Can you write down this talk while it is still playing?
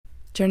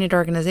Journey to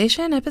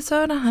Organization,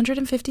 episode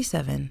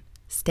 157.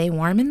 Stay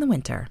warm in the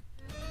winter.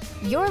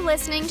 You're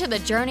listening to the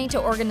Journey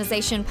to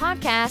Organization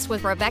podcast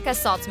with Rebecca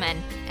Saltzman.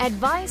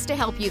 Advice to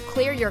help you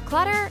clear your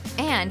clutter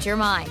and your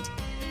mind.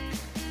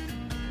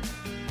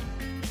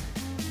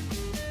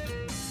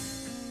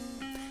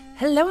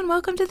 Hello and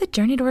welcome to the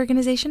Journey to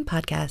Organization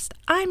podcast.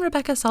 I'm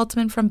Rebecca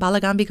Saltzman from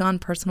Balagan Begone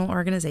Personal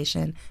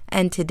Organization,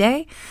 and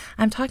today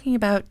I'm talking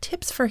about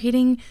tips for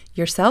heating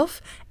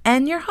yourself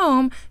and your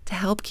home to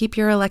help keep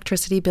your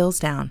electricity bills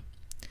down.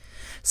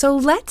 So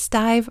let's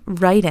dive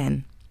right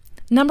in.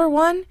 Number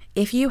one,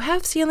 if you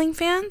have ceiling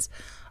fans,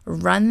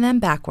 run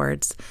them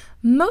backwards.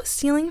 Most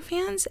ceiling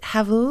fans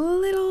have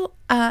little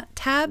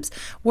tabs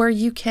where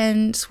you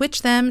can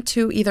switch them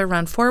to either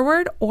run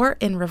forward or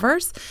in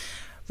reverse.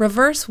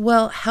 Reverse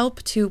will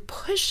help to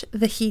push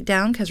the heat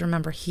down because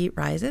remember, heat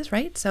rises,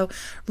 right? So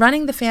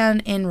running the fan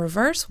in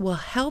reverse will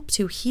help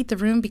to heat the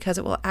room because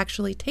it will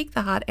actually take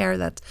the hot air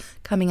that's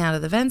coming out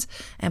of the vents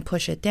and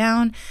push it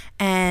down.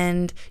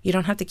 And you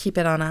don't have to keep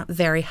it on a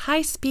very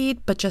high speed,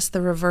 but just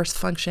the reverse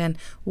function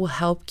will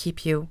help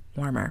keep you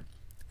warmer.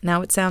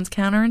 Now it sounds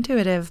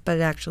counterintuitive, but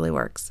it actually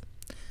works.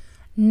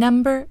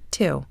 Number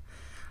two,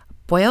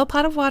 boil a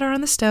pot of water on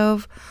the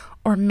stove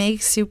or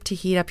make soup to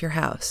heat up your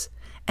house.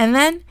 And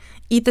then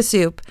eat the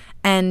soup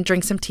and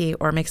drink some tea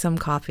or make some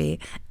coffee,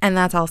 and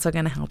that's also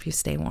going to help you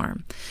stay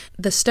warm.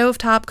 The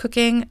stovetop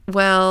cooking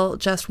will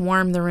just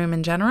warm the room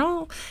in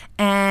general,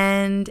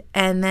 and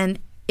then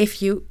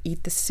if you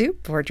eat the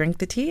soup or drink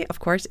the tea, of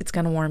course, it's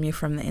going to warm you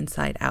from the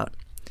inside out.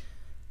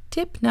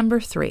 Tip number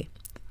 3,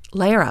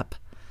 layer up.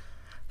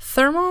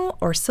 Thermal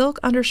or silk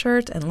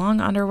undershirts and long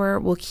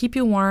underwear will keep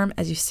you warm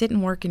as you sit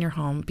and work in your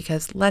home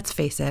because, let's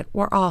face it,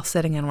 we're all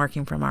sitting and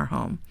working from our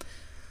home.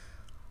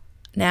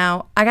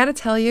 Now, I got to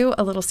tell you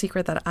a little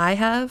secret that I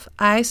have.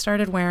 I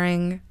started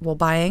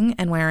buying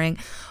and wearing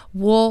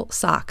wool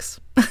socks.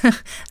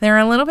 They're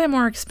a little bit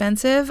more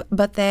expensive,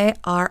 but they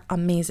are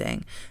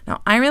amazing.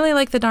 Now, I really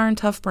like the Darn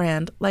Tough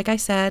brand. Like I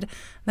said,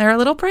 they're a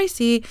little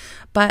pricey,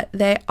 but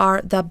they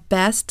are the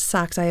best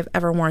socks I have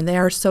ever worn. They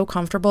are so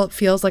comfortable. It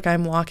feels like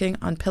I'm walking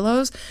on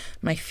pillows.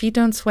 My feet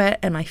don't sweat,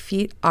 and my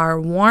feet are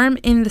warm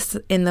in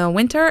the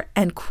winter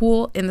and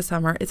cool in the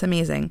summer. It's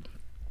amazing.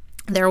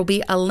 There will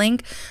be a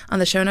link on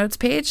the show notes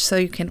page so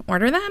you can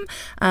order them.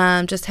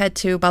 Just head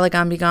to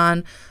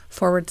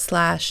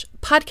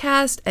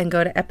balaganbegon.com/podcast and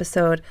go to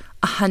episode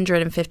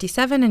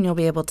 157 and you'll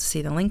be able to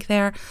see the link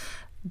there.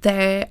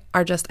 They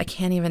are just, I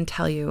can't even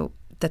tell you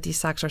that these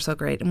socks are so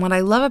great. And what I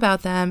love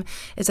about them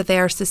is that they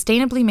are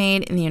sustainably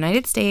made in the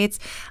United States.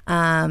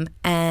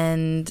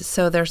 And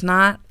so there's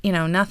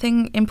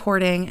nothing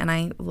importing, and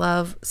I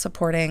love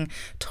supporting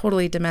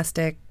totally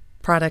domestic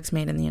products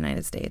made in the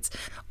United States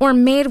or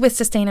made with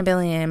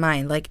sustainability in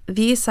mind. Like,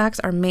 these socks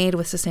are made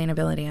with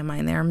sustainability in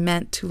mind. They are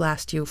meant to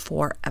last you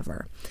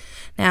forever.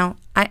 Now,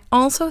 I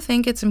also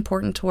think it's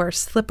important to wear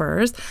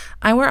slippers.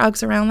 I wear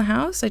Uggs around the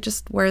house. I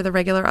just wear the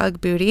regular Ugg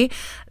booty.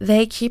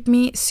 They keep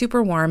me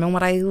super warm. And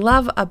what I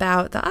love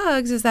about the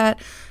Uggs is that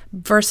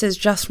versus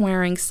just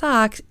wearing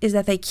socks is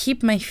that they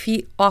keep my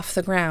feet off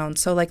the ground.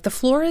 So like the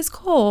floor is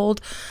cold,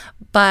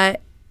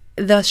 but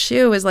the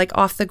shoe is like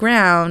off the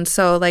ground,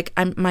 so like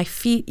my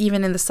feet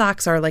even in the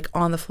socks are like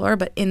on the floor,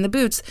 but in the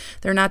boots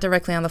they're not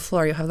directly on the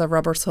floor. You have the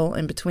rubber sole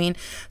in between,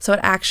 so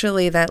it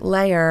actually, that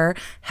layer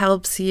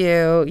helps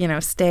you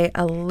stay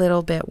a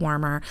little bit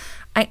warmer.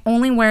 I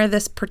only wear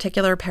this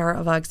particular pair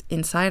of Uggs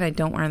inside. I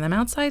don't wear them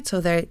outside, so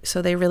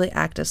they really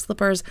act as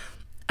slippers.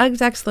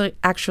 Uggs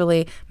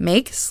actually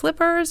make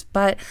slippers,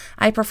 but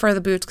I prefer the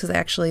boots because they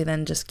actually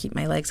then just keep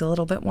my legs a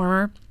little bit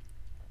warmer.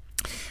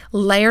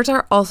 Layers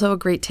are also a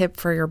great tip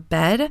for your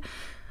bed.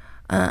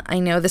 I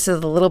know this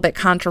is a little bit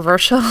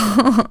controversial,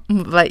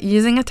 but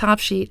using a top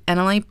sheet and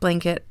a light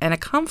blanket and a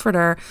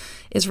comforter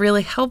is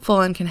really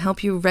helpful and can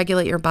help you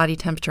regulate your body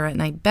temperature at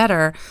night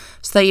better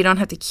so that you don't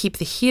have to keep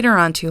the heater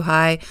on too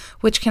high,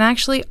 which can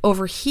actually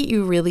overheat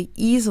you really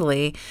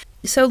easily.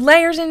 So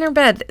layers in your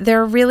bed,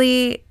 they're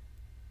really,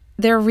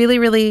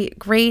 really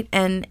great.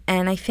 And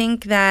I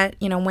think that,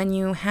 when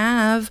you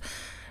have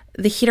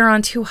the heater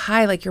on too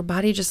high, like your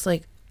body just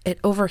it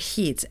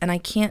overheats, and I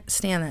can't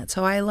stand that.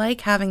 So I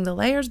like having the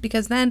layers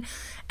because then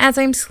as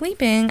I'm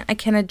sleeping, I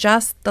can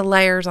adjust the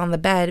layers on the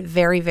bed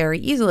very, very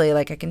easily.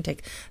 Like I can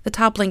take the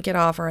top blanket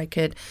off, or I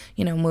could,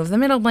 move the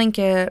middle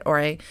blanket,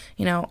 or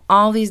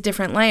all these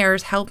different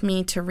layers help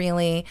me to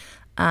really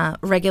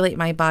regulate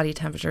my body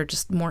temperature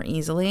just more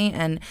easily.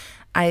 And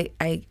I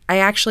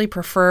actually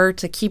prefer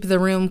to keep the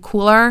room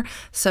cooler.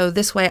 So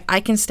this way I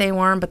can stay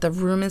warm, but the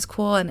room is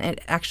cool, and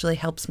it actually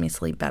helps me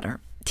sleep better.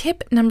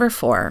 Tip number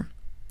 4.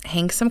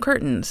 Hang some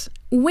curtains,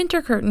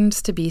 winter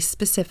curtains to be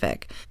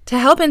specific. To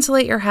help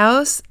insulate your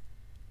house,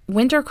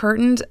 winter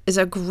curtains is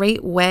a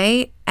great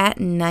way at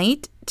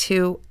night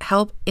to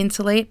help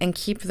insulate and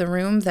keep the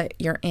room that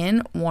you're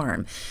in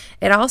warm.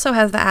 It also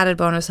has the added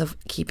bonus of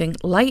keeping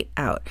light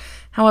out.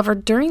 However,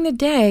 during the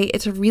day,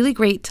 it's really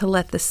great to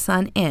let the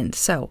sun in.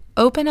 So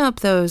open up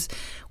those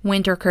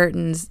winter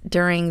curtains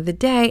during the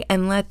day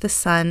and let the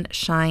sun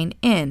shine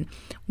in.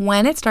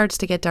 When it starts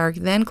to get dark,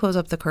 then close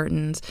up the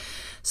curtains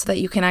so that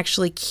you can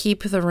actually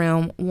keep the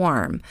room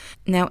warm.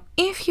 Now,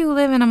 if you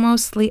live in a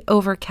mostly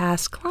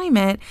overcast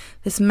climate,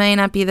 this may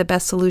not be the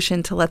best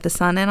solution to let the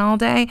sun in all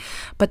day,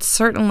 but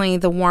certainly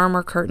the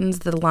warmer curtains,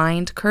 the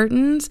lined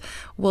curtains,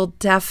 will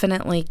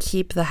definitely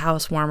keep the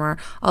house warmer,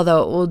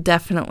 although it will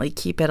definitely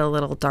keep it a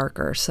little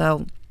darker.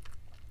 So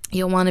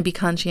you'll want to be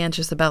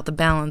conscientious about the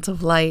balance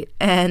of light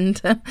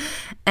and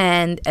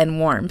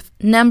warmth.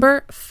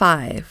 Number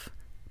 5,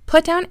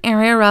 put down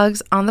area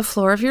rugs on the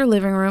floor of your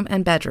living room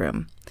and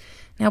bedroom.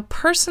 Now,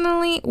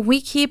 personally, we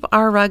keep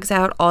our rugs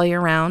out all year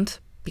round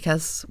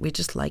because we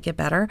just like it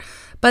better.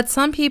 But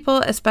some people,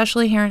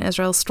 especially here in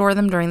Israel, store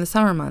them during the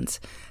summer months.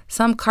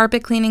 Some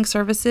carpet cleaning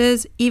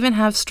services even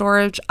have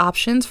storage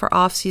options for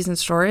off-season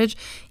storage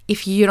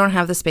if you don't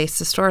have the space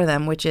to store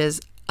them, which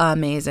is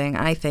amazing,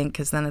 I think,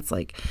 because then it's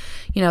like,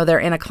 they're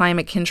in a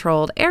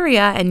climate-controlled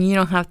area and you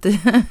don't have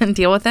to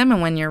deal with them.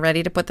 And when you're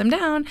ready to put them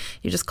down,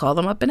 you just call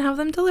them up and have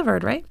them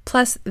delivered, right?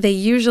 Plus, they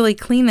usually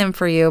clean them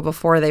for you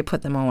before they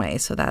put them away,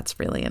 so that's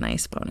really a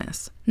nice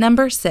bonus.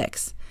 Number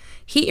 6,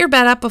 heat your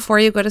bed up before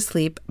you go to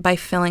sleep by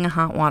filling a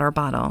hot water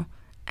bottle.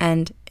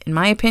 And in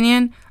my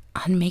opinion,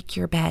 unmake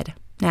your bed.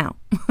 Now,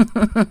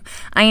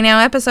 I know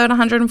episode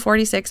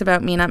 146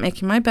 about me not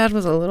making my bed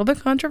was a little bit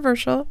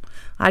controversial.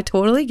 I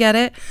totally get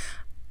it.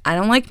 I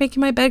don't like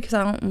making my bed because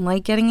I don't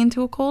like getting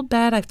into a cold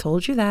bed. I've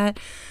told you that.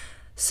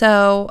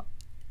 So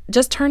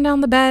just turn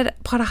down the bed,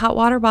 put a hot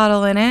water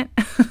bottle in it,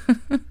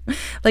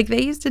 like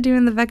they used to do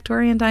in the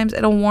Victorian times.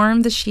 It'll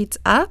warm the sheets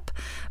up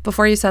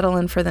before you settle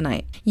in for the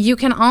night. You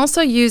can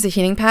also use a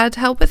heating pad to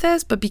help with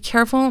this, but be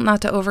careful not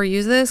to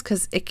overuse this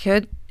because it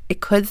could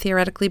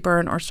theoretically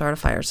burn or start a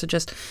fire. So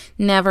just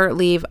never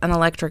leave an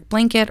electric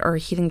blanket or a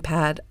heating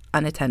pad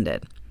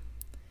unattended.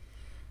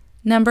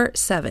 Number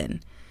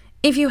 7.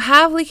 If you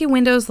have leaky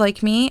windows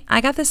like me,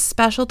 I got this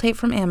special tape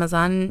from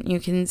Amazon. You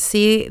can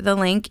see the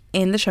link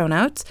in the show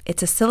notes.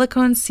 It's a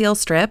silicone seal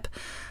strip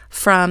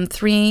from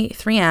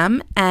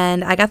 3M,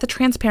 and I got the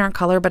transparent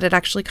color, but it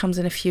actually comes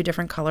in a few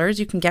different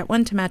colors. You can get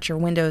one to match your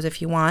windows if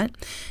you want.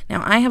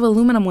 Now, I have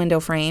aluminum window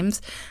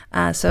frames,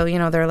 so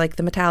they're like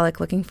the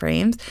metallic looking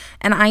frames,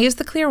 and I use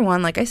the clear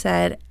one, like I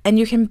said, and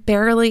you can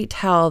barely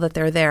tell that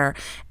they're there.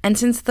 And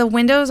since the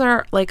windows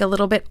are like a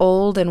little bit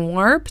old and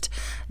warped,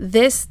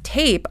 this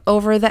tape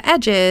over the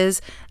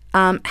edges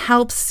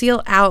helps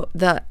seal out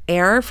the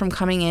air from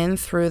coming in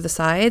through the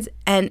sides.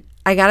 And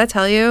I gotta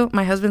tell you,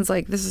 my husband's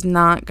like, this is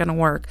not gonna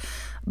work.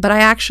 But I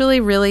actually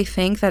really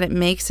think that it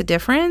makes a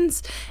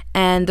difference,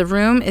 and the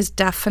room is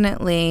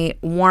definitely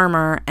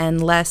warmer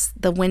and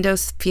the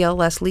windows feel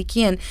less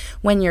leaky. And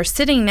when you're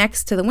sitting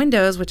next to the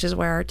windows, which is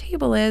where our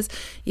table is,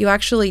 you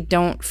actually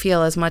don't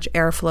feel as much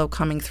airflow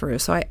coming through.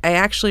 So I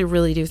actually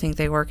really do think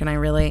they work, and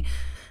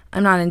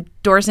I'm not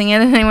endorsing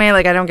it in any way.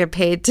 Like, I don't get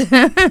paid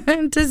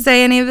to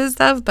say any of this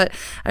stuff, but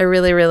I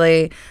really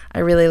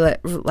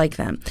like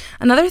them.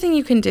 Another thing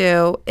you can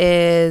do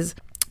is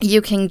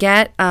you can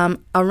get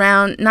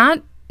around,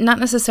 not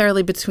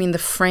necessarily between the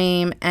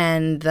frame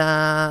and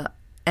the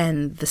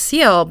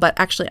seal, but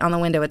actually on the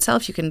window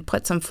itself, you can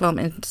put some foam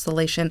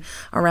insulation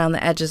around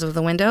the edges of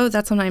the window.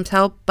 That sometimes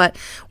helps, but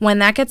when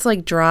that gets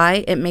like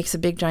dry, it makes a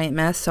big giant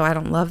mess, so I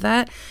don't love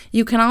that.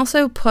 You can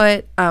also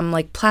put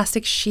like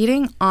plastic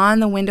sheeting on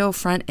the window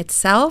front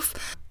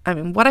itself. I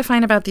mean, what I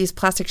find about these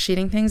plastic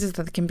sheeting things is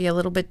that they can be a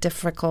little bit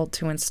difficult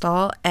to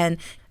install, and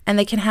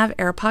they can have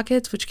air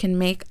pockets, which can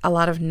make a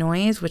lot of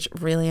noise, which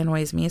really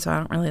annoys me, so I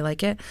don't really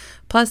like it.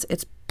 Plus,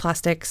 it's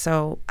plastic,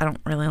 so I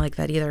don't really like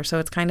that either. So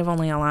it's kind of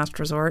only a last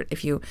resort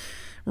if you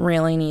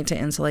really need to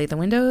insulate the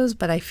windows,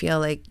 but I feel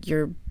like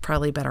you're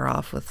probably better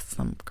off with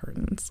some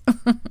curtains.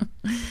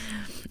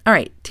 All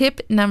right,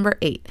 tip number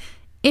 8.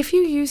 If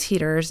you use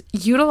heaters,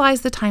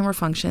 utilize the timer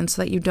function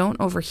so that you don't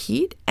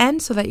overheat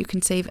and so that you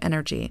can save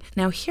energy.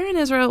 Now, here in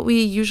Israel,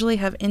 we usually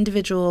have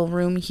individual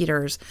room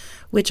heaters,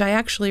 which I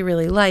actually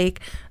really like.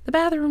 The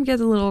bathroom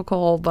gets a little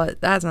cold,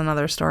 but that's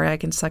another story. I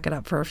can suck it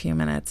up for a few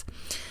minutes.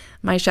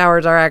 My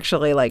showers are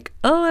actually like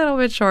a little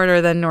bit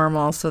shorter than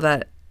normal, so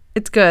that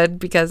it's good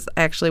because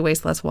I actually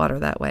waste less water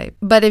that way.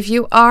 But if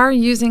you are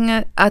using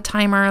a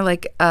timer,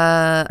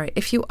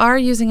 if you are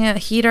using a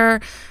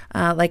heater,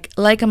 like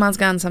a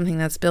Mazgan, something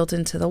that's built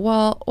into the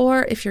wall,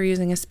 or if you're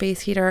using a space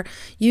heater,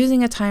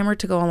 using a timer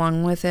to go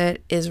along with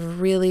it is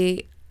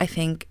really, I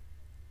think,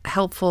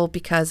 helpful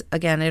because,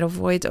 again, it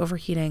avoids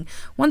overheating.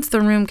 Once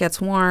the room gets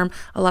warm,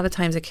 a lot of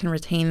times it can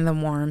retain the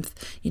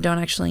warmth. You don't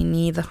actually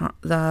need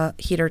the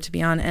heater to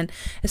be on, and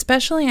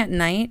especially at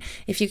night,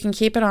 if you can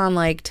keep it on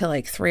till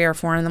 3 or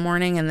 4 in the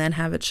morning and then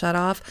have it shut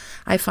off,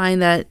 I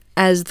find that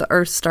as the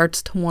earth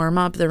starts to warm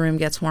up, the room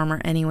gets warmer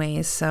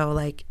anyways, so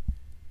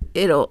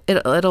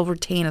it'll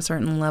retain a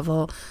certain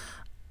level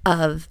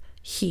of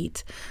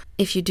heat.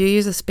 If you do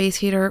use a space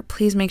heater,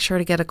 please make sure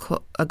to get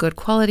a good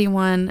quality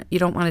one. You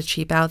don't want to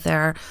cheap out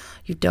there.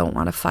 You don't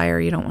want a fire.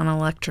 You don't want an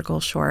electrical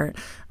short.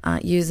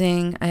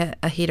 Using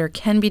a heater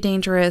can be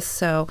dangerous,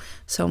 so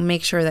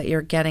make sure that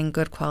you're getting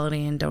good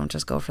quality and don't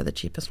just go for the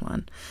cheapest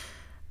one.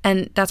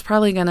 And that's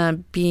probably going to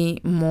be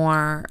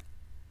more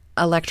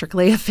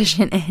electrically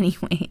efficient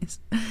anyways.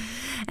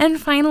 And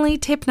finally,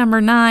 tip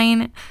number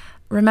 9,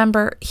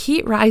 remember,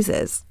 heat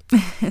rises.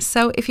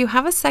 So if you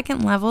have a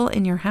second level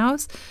in your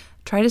house,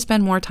 try to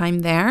spend more time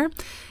there.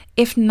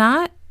 If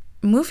not,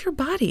 move your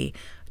body.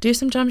 Do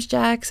some jump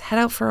jacks, head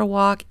out for a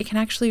walk. It can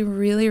actually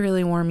really,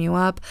 really warm you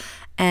up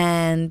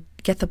and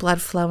get the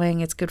blood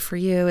flowing. It's good for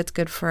you. It's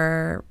good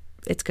for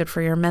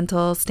your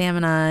mental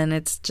stamina, and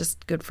it's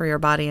just good for your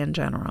body in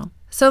general.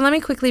 So let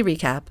me quickly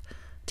recap.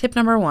 Tip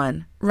number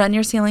 1, run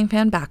your ceiling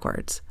fan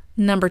backwards.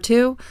 Number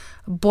 2,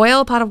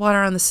 boil a pot of water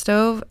on the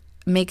stove,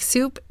 make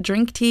soup,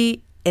 drink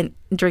tea, and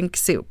drink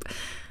soup.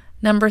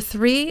 Number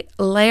 3,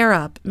 layer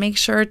up. Make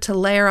sure to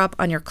layer up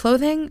on your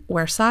clothing,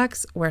 wear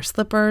socks, wear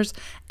slippers,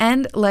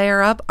 and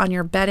layer up on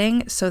your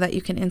bedding so that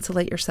you can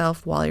insulate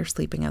yourself while you're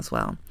sleeping as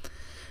well.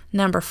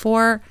 Number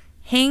 4,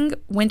 hang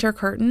winter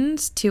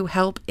curtains to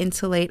help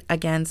insulate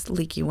against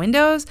leaky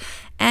windows.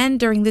 And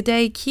during the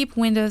day, keep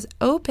windows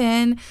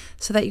open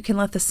so that you can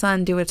let the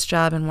sun do its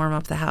job and warm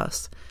up the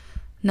house.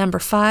 Number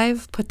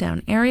 5, put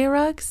down area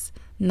rugs.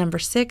 Number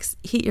 6,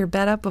 heat your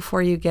bed up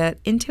before you get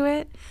into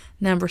it.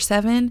 Number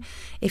 7,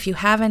 if you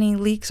have any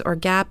leaks or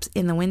gaps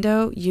in the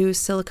window, use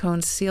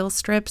silicone seal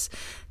strips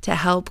to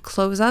help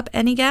close up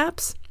any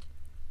gaps.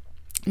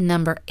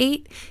 Number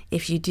 8,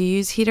 if you do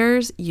use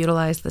heaters,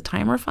 utilize the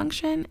timer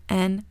function.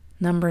 And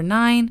number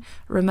 9,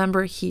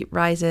 remember, heat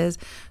rises,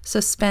 so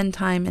spend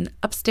time in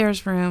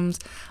upstairs rooms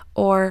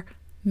or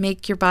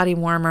make your body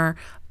warmer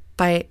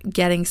by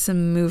getting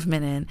some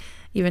movement in.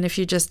 Even if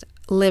you just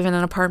live in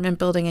an apartment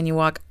building and you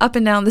walk up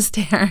and down the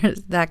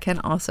stairs, that can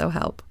also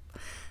help.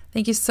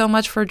 Thank you so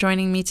much for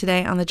joining me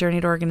today on the Journey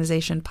to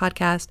Organization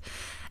podcast.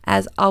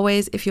 As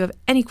always, if you have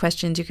any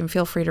questions, you can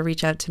feel free to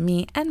reach out to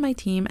me and my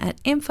team at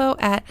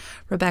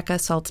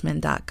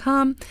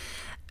info@RebeccaSaltzman.com.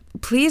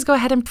 Please go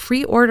ahead and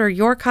pre-order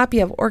your copy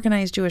of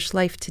Organized Jewish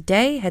Life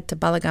today. Head to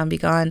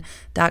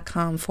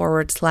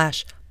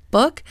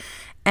balagonbegon.com/book.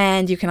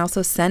 And you can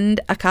also send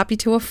a copy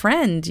to a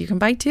friend. You can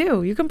buy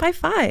 2, you can buy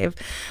 5,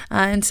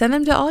 and send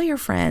them to all your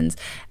friends.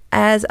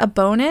 As a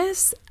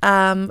bonus,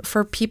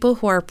 for people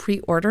who are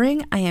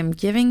pre-ordering, I am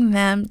giving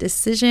them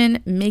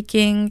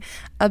decision-making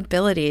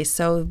ability.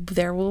 So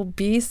there will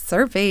be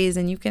surveys,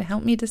 and you can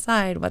help me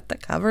decide what the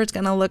cover is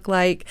going to look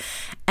like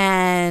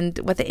and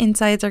what the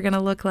insides are going to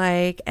look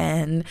like.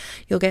 And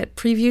you'll get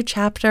preview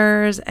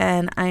chapters,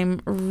 and I'm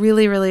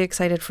really, really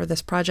excited for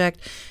this project.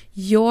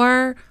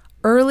 Your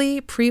early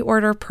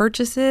pre-order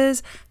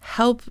purchases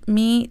help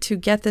me to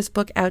get this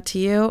book out to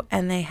you,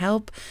 and they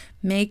help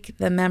make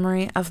the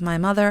memory of my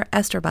mother,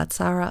 Esther Bat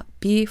Sarah,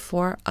 be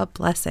for a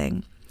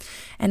blessing.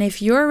 And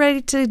if you're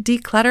ready to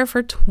declutter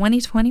for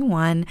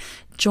 2021,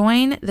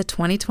 join the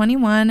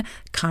 2021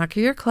 Conquer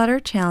Your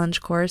Clutter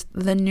Challenge course.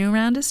 The new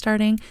round is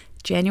starting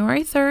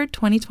January 3rd,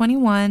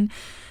 2021.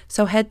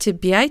 So head to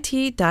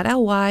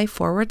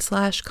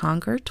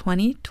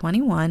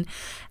bit.ly/conquer2021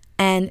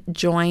 and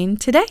join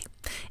today.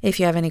 If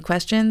you have any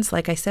questions,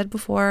 like I said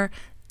before,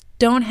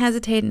 don't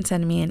hesitate and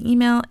send me an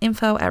email,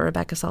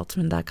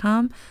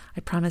 info@RebeccaSaltzman.com. I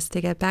promise to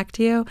get back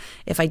to you.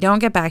 If I don't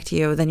get back to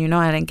you, then you know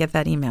I didn't get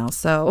that email.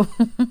 So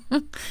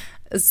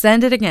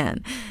send it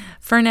again.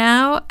 For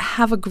now,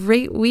 have a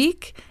great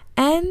week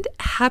and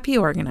happy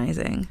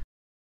organizing.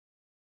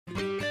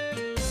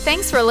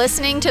 Thanks for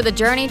listening to the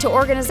Journey to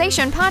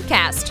Organization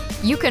podcast.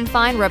 You can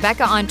find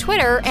Rebecca on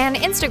Twitter and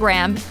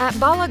Instagram at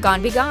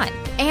balagonbegon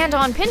and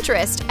on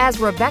Pinterest as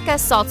Rebecca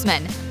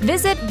Saltzman.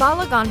 Visit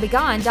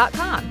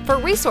balagonbegon.com for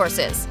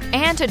resources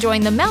and to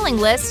join the mailing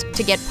list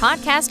to get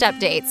podcast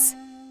updates.